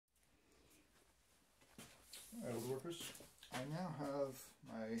purpose. I now have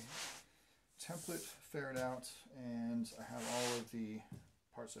my template ferried out, and I have all of the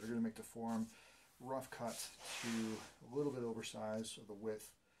parts that are going to make the form rough cut to a little bit oversized of the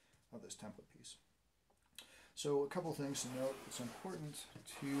width of this template piece. So a couple things to note. It's important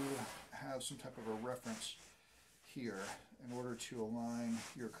to have some type of a reference here in order to align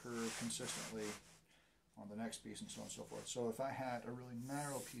your curve consistently on the next piece and so on and so forth. So if I had a really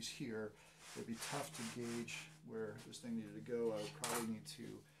narrow piece here, it'd be tough to gauge where this thing needed to go. I would probably need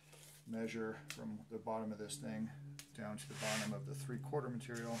to measure from the bottom of this thing down to the bottom of the 3/4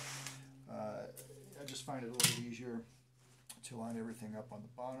 material. I just find it a little bit easier to line everything up on the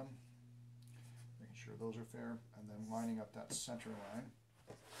bottom, making sure those are fair, and then lining up that center line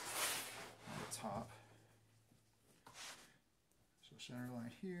on the top. So center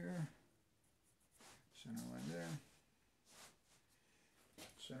line here, center line there,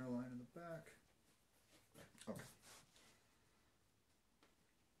 center line in the back. Okay.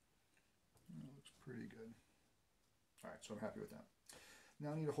 That looks pretty good. Alright, so I'm happy with that.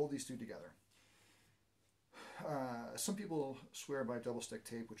 Now I need to hold these two together. Some people swear by double stick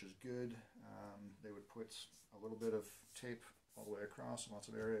tape, which is good. They would put a little bit of tape all the way across in lots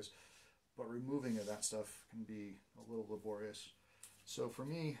of areas, but removing of that stuff can be a little laborious. So for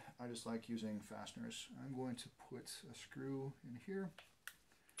me, I just like using fasteners. I'm going to put a screw in here.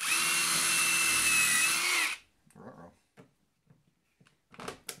 Uh-oh.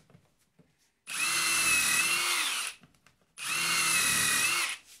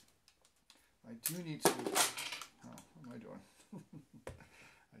 I do need to, what am I doing?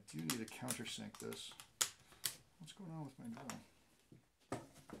 I do need to countersink this. What's going on with my drill?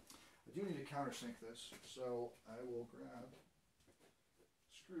 I do need to countersink this, so I will grab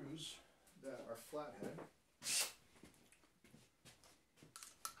screws that are flathead.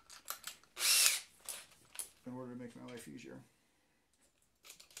 In order to make my life easier.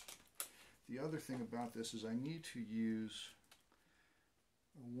 The other thing about this is I need to use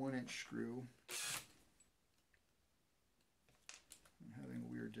a 1-inch screw. I'm having a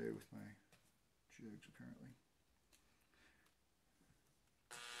weird day with my jigs apparently.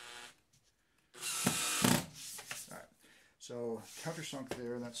 Alright, so countersunk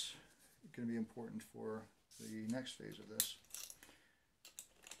there, that's going to be important for the next phase of this.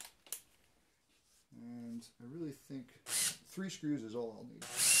 And I really think 3 screws is all I'll need.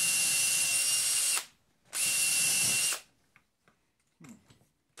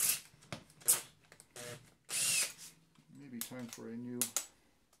 Maybe time for a new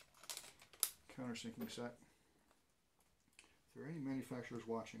countersinking set. If there are any manufacturers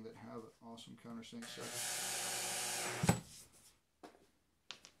watching that have an awesome countersink set,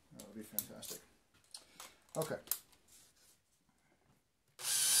 that would be fantastic. Okay.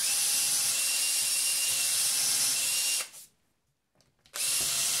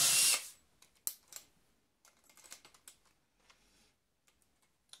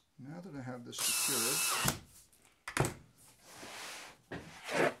 Now that I have this secured,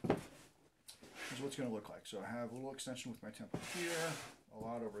 this is what it's going to look like. So I have a little extension with my template here, a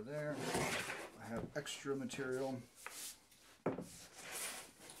lot over there. I have extra material on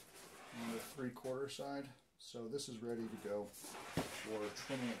the 3/4 side. So this is ready to go for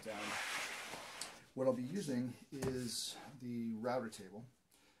trimming it down. What I'll be using is the router table.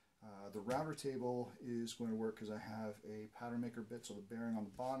 The router table is going to work because I have a pattern maker bit, so the bearing on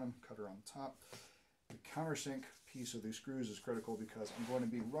the bottom, cutter on the top. The countersink piece of these screws is critical because I'm going to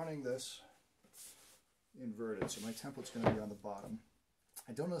be running this inverted, so my template's going to be on the bottom.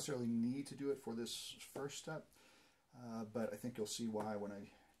 I don't necessarily need to do it for this first step, but I think you'll see why when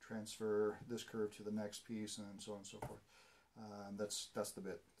I transfer this curve to the next piece and so on and so forth. That's the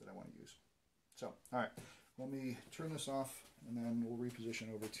bit that I want to use. So, alright, let me turn this off and then we'll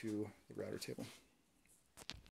reposition over to the router table.